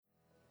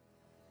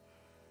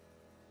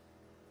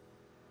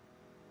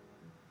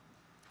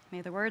May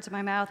the words of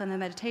my mouth and the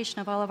meditation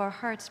of all of our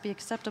hearts be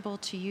acceptable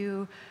to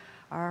you,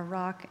 our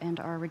rock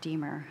and our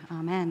Redeemer.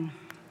 Amen.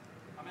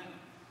 Amen.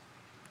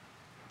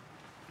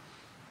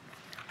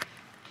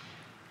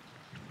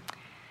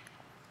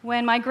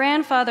 When my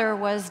grandfather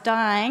was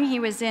dying, he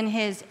was in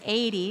his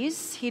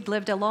 80s. He'd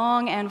lived a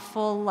long and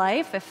full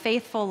life, a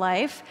faithful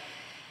life.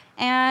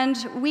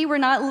 And we were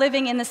not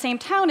living in the same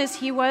town as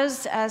he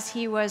was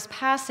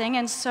passing,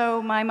 and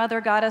so my mother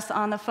got us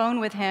on the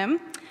phone with him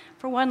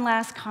for one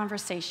last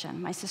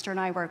conversation. My sister and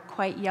I were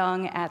quite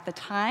young at the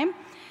time.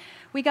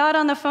 We got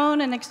on the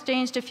phone and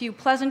exchanged a few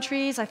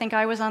pleasantries. I think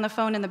I was on the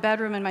phone in the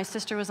bedroom and my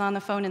sister was on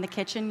the phone in the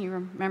kitchen. You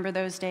remember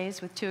those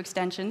days with 2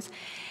 extensions.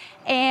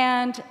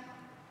 And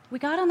we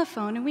got on the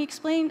phone and we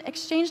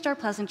exchanged our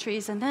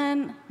pleasantries, and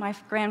then my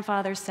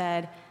grandfather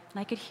said,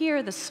 and I could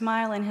hear the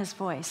smile in his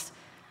voice,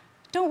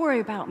 "Don't worry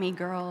about me,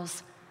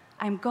 girls.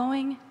 I'm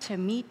going to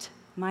meet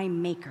my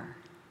Maker."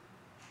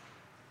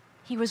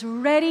 He was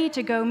ready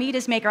to go meet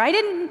his Maker. I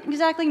didn't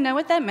exactly know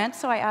what that meant,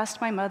 so I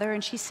asked my mother,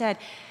 and she said,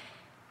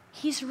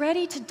 he's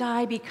ready to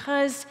die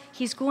because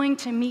he's going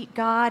to meet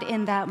God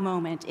in that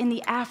moment, in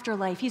the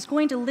afterlife. He's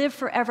going to live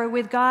forever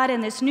with God in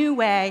this new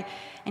way,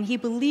 and he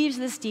believes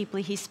this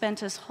deeply. He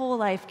spent his whole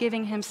life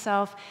giving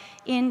himself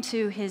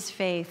into his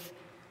faith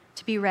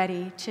to be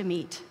ready to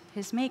meet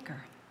his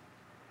Maker.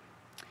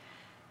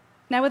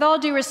 Now, with all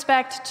due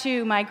respect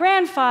to my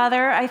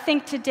grandfather, I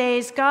think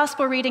today's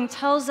gospel reading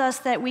tells us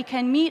that we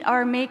can meet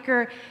our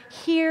Maker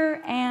here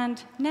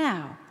and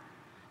now.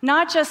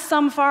 Not just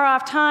some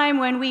far-off time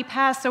when we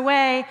pass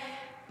away,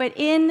 but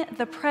in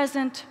the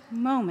present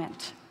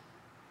moment.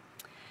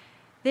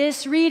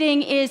 This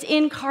reading is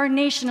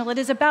incarnational. It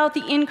is about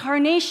the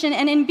incarnation,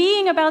 and in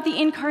being about the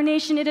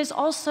incarnation, it is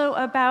also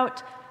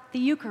about the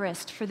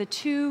Eucharist, for the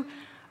two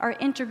are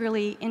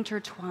integrally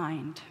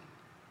intertwined.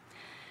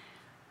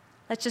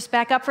 Let's just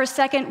back up for a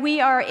second.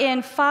 We are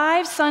in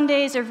 5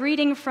 Sundays of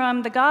reading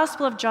from the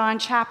Gospel of John,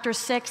 chapter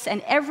 6,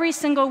 and every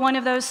single one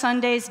of those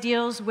Sundays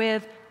deals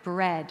with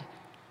bread.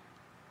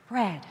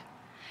 Bread.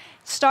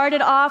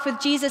 Started off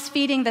with Jesus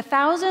feeding the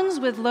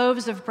thousands with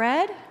loaves of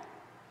bread.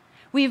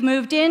 We've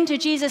moved into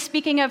Jesus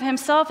speaking of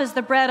himself as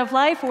the bread of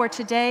life, or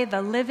today,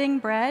 the living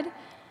bread.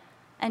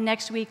 And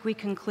next week we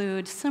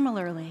conclude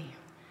similarly.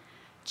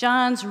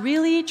 John's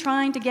really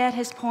trying to get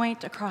his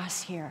point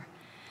across here.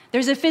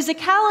 There's a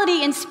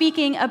physicality in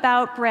speaking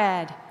about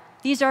bread.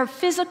 These are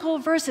physical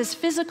verses,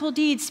 physical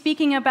deeds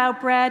speaking about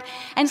bread,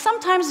 and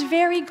sometimes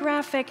very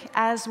graphic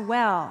as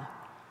well.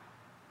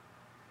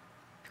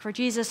 For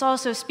Jesus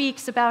also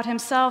speaks about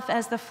himself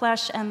as the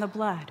flesh and the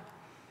blood.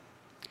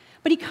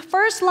 But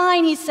first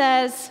line he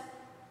says,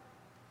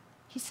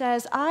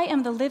 I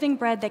am the living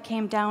bread that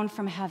came down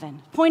from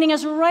heaven, pointing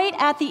us right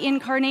at the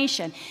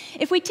incarnation.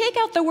 If we take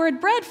out the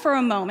word bread for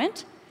a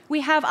moment,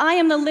 we have I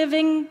am the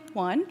living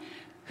one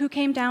who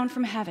came down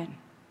from heaven.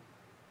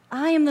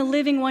 I am the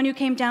living one who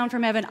came down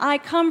from heaven. I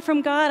come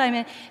from God.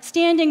 I'm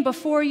standing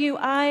before you.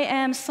 I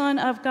am Son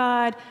of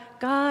God,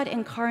 God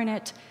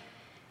incarnate.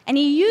 And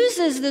he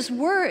uses this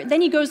word, then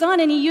he goes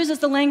on and he uses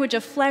the language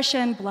of flesh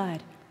and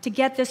blood to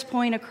get this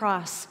point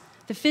across,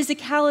 the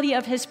physicality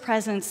of his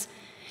presence.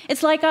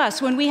 It's like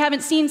us, when we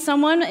haven't seen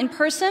someone in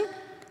person,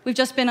 we've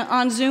just been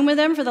on Zoom with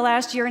them for the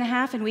last year and a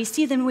half, and we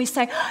see them and we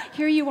say,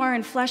 here you are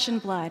in flesh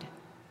and blood.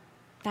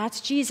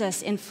 That's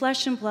Jesus in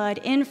flesh and blood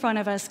in front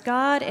of us,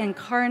 God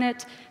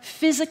incarnate,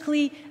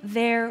 physically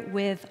there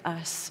with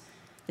us.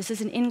 This is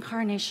an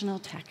incarnational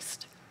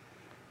text.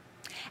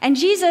 And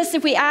Jesus,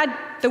 if we add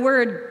the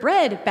word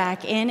bread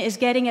back in, is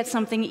getting at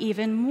something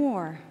even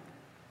more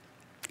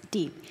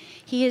deep.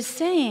 He is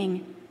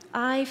saying,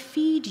 I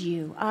feed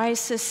you, I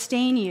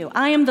sustain you.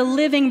 I am the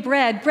living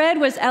bread. Bread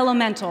was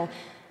elemental.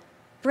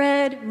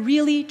 Bread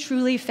really,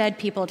 truly fed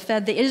people. It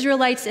fed the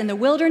Israelites in the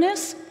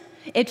wilderness.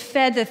 It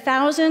fed the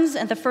thousands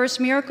and the first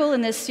miracle in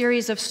this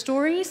series of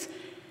stories,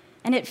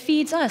 and it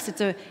feeds us.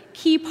 It's a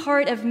key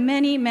part of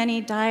many,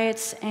 many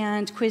diets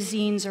and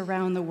cuisines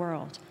around the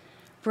world.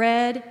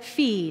 Bread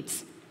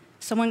feeds.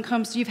 Someone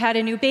comes, you've had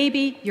a new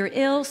baby, you're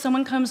ill,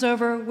 someone comes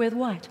over with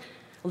what?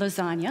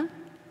 Lasagna,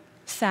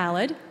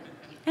 salad,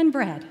 and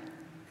bread.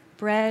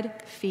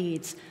 Bread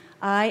feeds.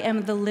 I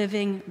am the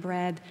living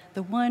bread,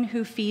 the one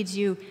who feeds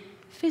you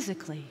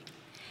physically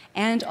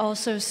and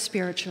also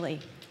spiritually.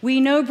 We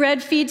know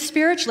bread feeds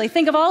spiritually.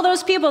 Think of all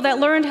those people that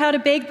learned how to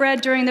bake bread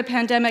during the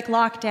pandemic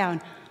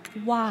lockdown.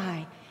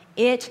 Why?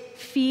 It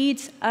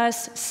feeds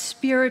us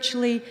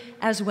spiritually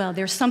as well.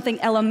 There's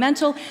something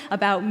elemental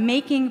about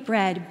making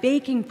bread,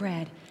 baking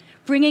bread,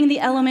 bringing the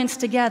elements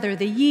together,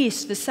 the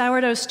yeast, the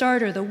sourdough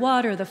starter, the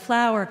water, the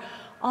flour,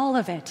 all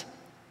of it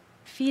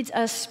feeds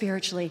us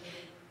spiritually.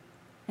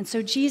 And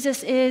so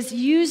Jesus is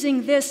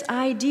using this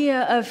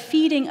idea of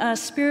feeding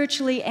us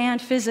spiritually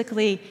and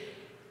physically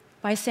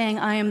by saying,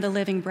 I am the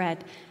living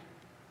bread.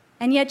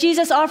 And yet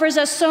Jesus offers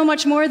us so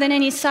much more than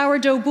any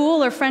sourdough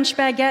boule or French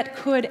baguette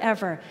could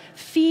ever.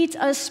 Feeds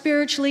us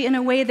spiritually in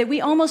a way that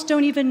we almost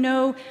don't even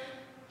know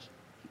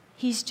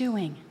he's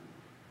doing.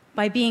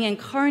 By being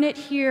incarnate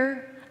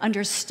here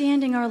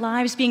understanding our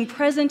lives, being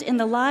present in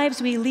the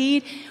lives we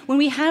lead. When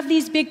we have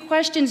these big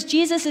questions,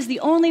 Jesus is the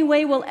only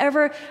way we'll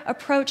ever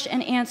approach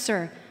and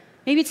answer.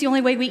 Maybe it's the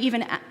only way we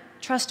even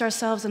trust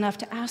ourselves enough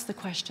to ask the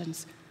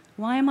questions.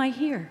 Why am I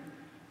here?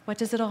 What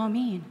does it all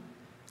mean?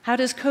 How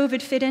does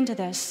COVID fit into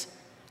this?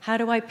 How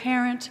do I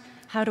parent?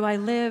 How do I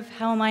live?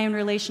 How am I in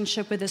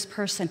relationship with this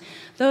person?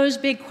 Those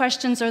big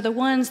questions are the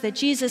ones that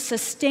Jesus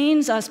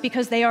sustains us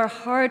because they are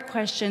hard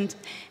questions,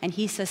 and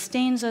he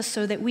sustains us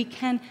so that we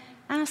can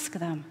ask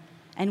them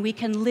and we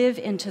can live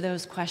into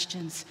those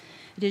questions.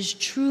 He is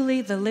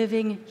truly the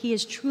living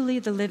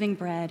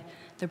bread,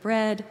 the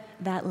bread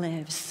that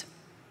lives.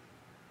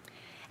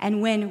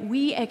 And when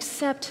we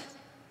accept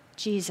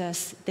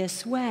Jesus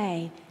this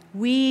way,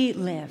 we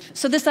live.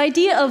 So this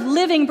idea of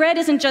living bread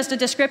isn't just a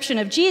description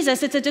of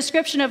Jesus, it's a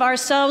description of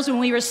ourselves. When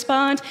we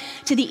respond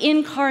to the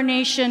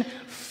incarnation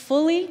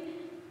fully,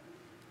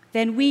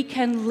 then we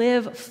can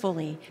live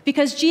fully.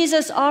 Because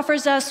Jesus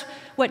offers us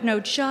what no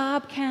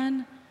job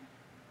can,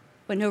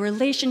 what no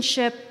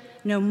relationship,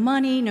 no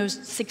money, no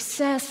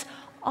success,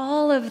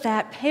 all of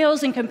that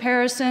pales in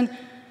comparison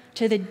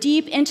to the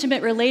deep,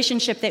 intimate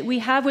relationship that we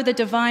have with the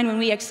divine when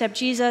we accept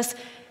Jesus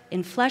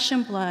in flesh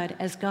and blood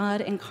as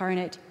God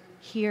incarnate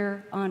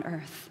here on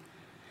earth.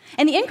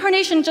 And the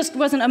incarnation just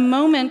wasn't a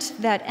moment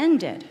that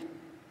ended.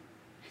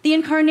 The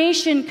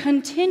incarnation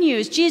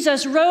continues.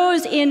 Jesus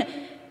rose in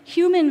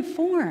human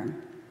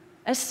form,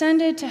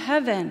 ascended to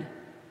heaven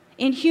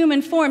in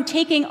human form,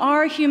 taking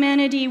our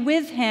humanity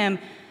with him,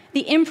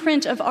 the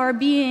imprint of our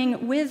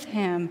being with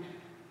him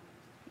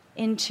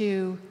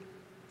into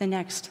the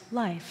next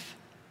life.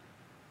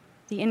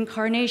 The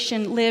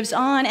incarnation lives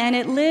on, and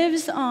it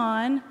lives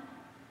on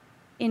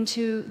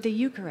into the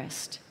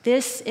Eucharist.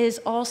 This is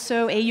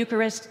also a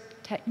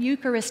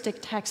Eucharistic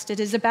text. It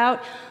is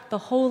about the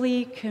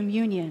Holy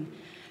Communion.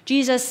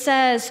 Jesus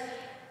says,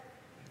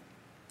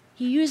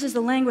 he uses the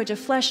language of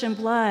flesh and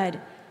blood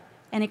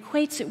and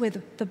equates it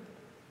with the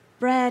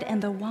bread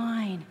and the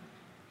wine.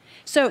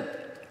 So,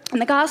 in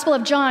the Gospel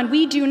of John,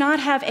 we do not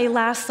have a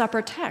Last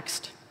Supper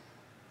text.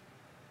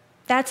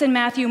 That's in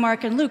Matthew,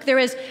 Mark, and Luke. There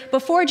is,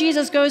 before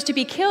Jesus goes to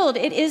be killed,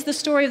 it is the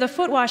story of the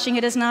foot washing.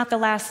 It is not the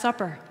Last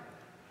Supper.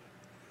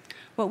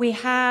 What we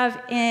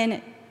have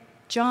in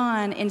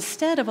John,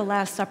 instead of a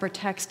Last Supper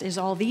text,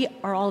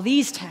 are all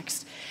these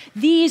texts.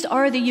 These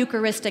are the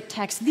Eucharistic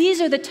texts.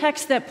 These are the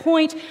texts that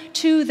point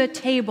to the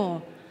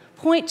table,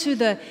 point to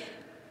the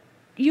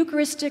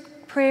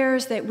Eucharistic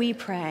prayers that we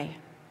pray.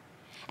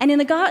 And in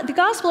the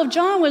Gospel of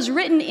John was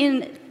written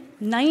in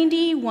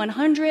 90,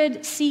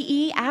 100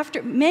 CE,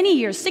 after many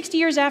years, 60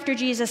 years after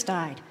Jesus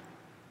died.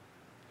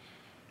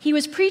 He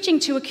was preaching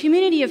to a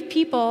community of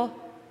people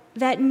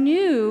that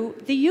knew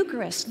the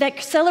Eucharist,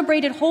 that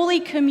celebrated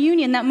Holy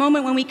Communion, that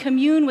moment when we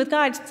commune with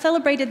God,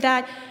 celebrated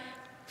that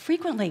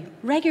frequently,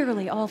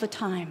 regularly, all the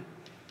time.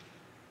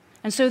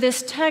 And so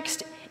this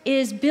text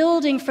is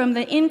building from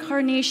the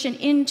incarnation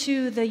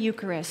into the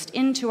Eucharist,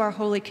 into our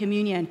Holy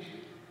Communion.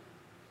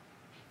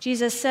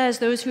 Jesus says,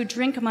 those who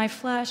drink my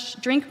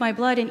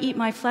blood, and eat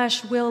my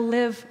flesh will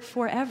live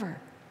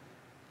forever.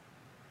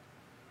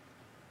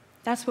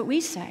 That's what we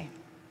say.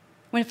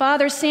 When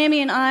Father Sammy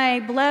and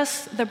I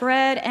bless the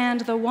bread and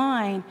the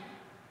wine,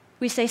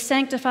 we say,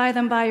 sanctify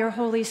them by your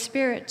Holy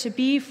Spirit to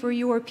be for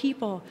your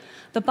people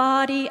the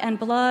body and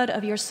blood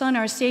of your Son,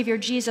 our Savior,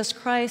 Jesus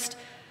Christ,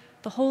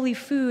 the holy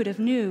food of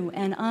new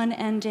and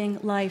unending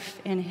life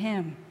in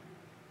him.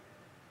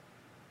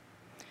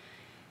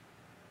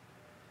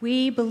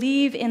 We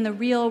believe in the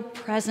real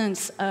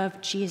presence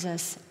of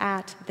Jesus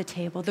at the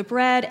table. The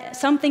bread,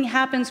 something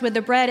happens with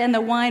the bread and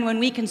the wine when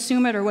we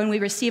consume it or when we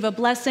receive a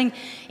blessing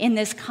in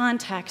this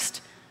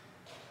context,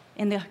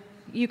 in the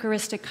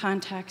Eucharistic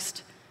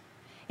context.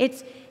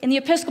 It's in the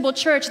Episcopal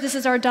Church, this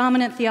is our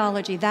dominant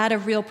theology, that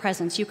of real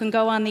presence. You can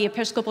go on the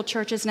Episcopal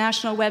Church's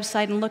national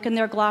website and look in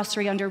their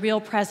glossary under real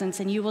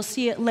presence, and you will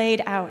see it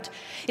laid out.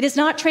 It is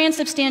not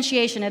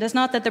transubstantiation. It is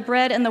not that the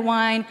bread and the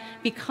wine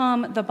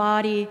become the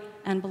body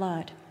and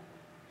blood.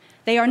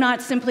 They are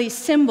not simply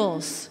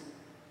symbols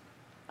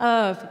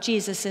of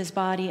Jesus'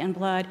 body and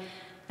blood,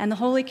 and the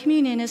Holy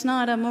Communion is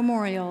not a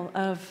memorial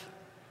of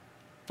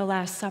the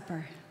Last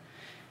Supper.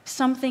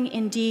 Something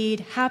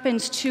indeed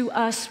happens to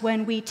us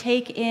when we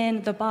take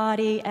in the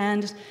body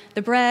and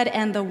the bread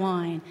and the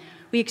wine.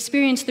 We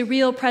experience the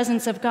real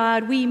presence of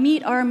God. We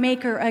meet our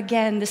Maker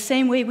again, the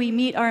same way we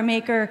meet our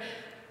Maker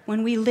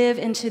when we live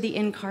into the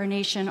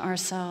incarnation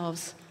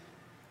ourselves.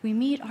 We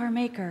meet our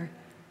Maker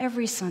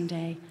every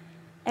Sunday,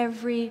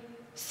 every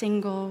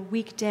single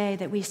weekday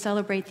that we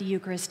celebrate the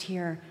Eucharist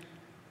here.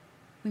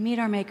 We meet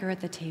our Maker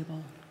at the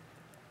table,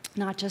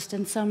 not just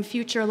in some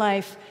future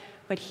life,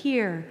 but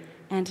here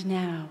and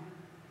now.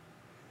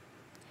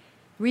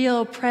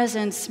 Real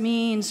presence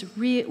means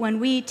when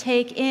we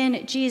take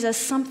in Jesus,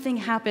 something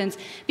happens.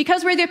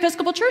 Because we're the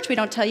Episcopal Church, we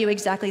don't tell you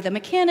exactly the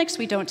mechanics,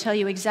 we don't tell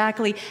you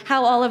exactly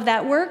how all of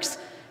that works.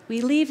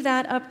 We leave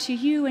that up to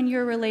you and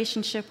your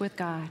relationship with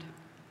God.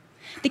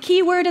 The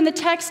key word in the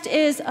text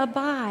is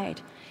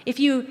abide. If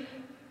you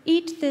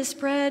eat this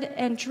bread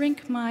and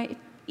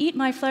eat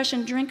my flesh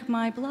and drink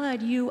my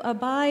blood, you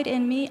abide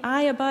in me,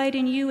 I abide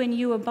in you, and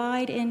you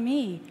abide in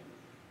me.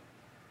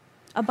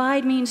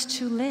 Abide means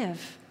to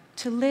live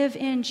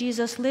in.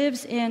 Jesus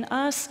lives in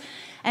us,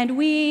 and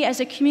we as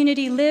a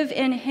community live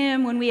in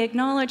him when we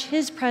acknowledge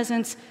his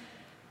presence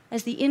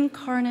as the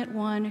incarnate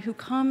one who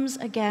comes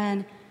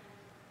again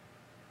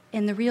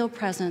in the real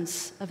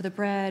presence of the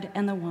bread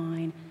and the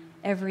wine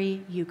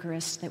every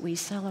Eucharist that we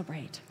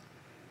celebrate.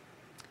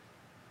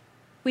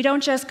 We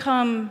don't just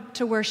come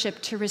to worship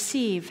to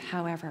receive,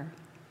 however.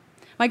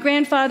 My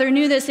grandfather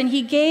knew this, and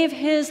he gave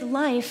his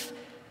life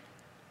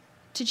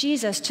to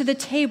Jesus, to the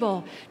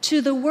table,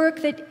 to the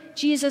work that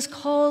Jesus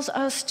calls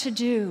us to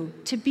do,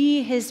 to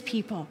be his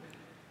people.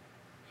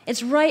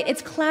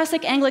 It's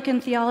classic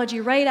Anglican theology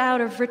right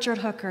out of Richard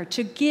Hooker,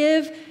 to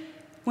give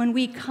when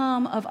we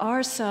come of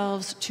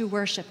ourselves to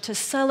worship, to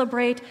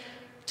celebrate,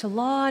 to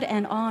laud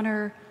and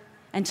honor,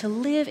 and to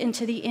live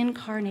into the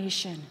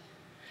incarnation.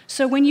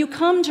 So when you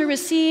come to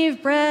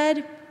receive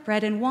bread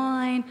and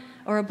wine,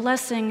 or a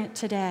blessing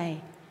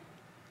today,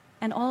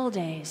 and all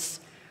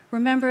days,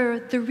 remember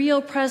the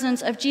real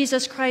presence of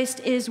Jesus Christ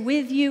is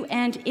with you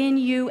and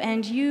you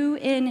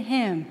in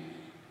him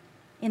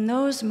in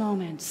those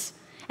moments.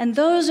 And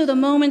those are the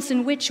moments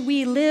in which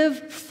we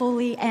live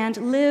fully and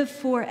live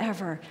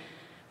forever,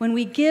 when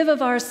we give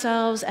of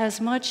ourselves as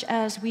much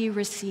as we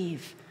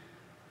receive.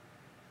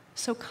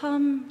 So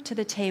come to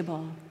the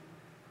table.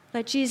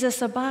 Let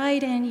Jesus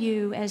abide in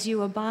you as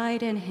you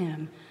abide in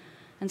him,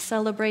 and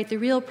celebrate the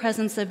real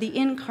presence of the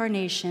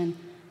incarnation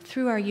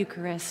through our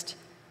Eucharist,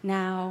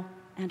 now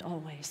and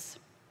always.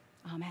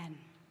 Amen.